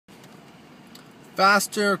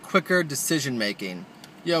Faster, quicker decision making.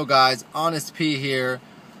 Yo guys, Honest P here.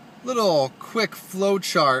 Little quick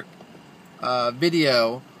flowchart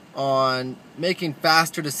video on making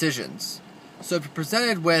faster decisions. So if you're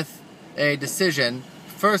presented with a decision,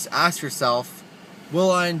 first ask yourself,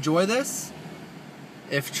 will I enjoy this?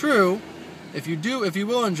 If true, if you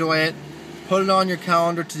will enjoy it, put it on your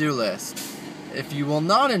calendar to-do list. If you will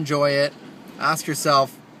not enjoy it, ask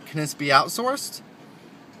yourself, can this be outsourced?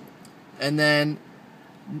 And then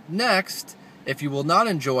next, if you will not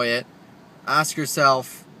enjoy it, ask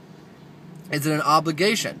yourself, is it an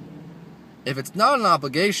obligation? If it's not an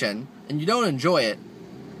obligation and you don't enjoy it,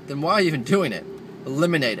 then why are you even doing it?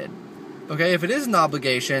 Eliminate it. Okay, if it is an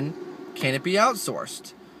obligation, can it be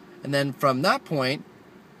outsourced? And then from that point,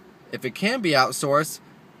 if it can be outsourced,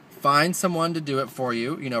 find someone to do it for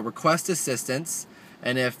you, request assistance,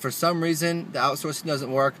 and if for some reason the outsourcing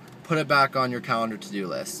doesn't work, put it back on your calendar to-do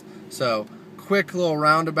list. So, quick little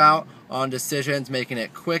roundabout on decisions, making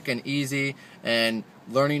it quick and easy, and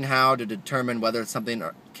learning how to determine whether something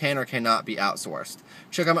can or cannot be outsourced.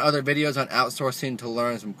 Check out my other videos on outsourcing to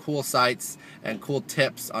learn some cool sites and cool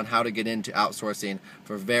tips on how to get into outsourcing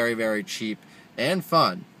for very, very cheap and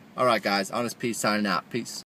fun. Alright guys, Honest P signing out. Peace.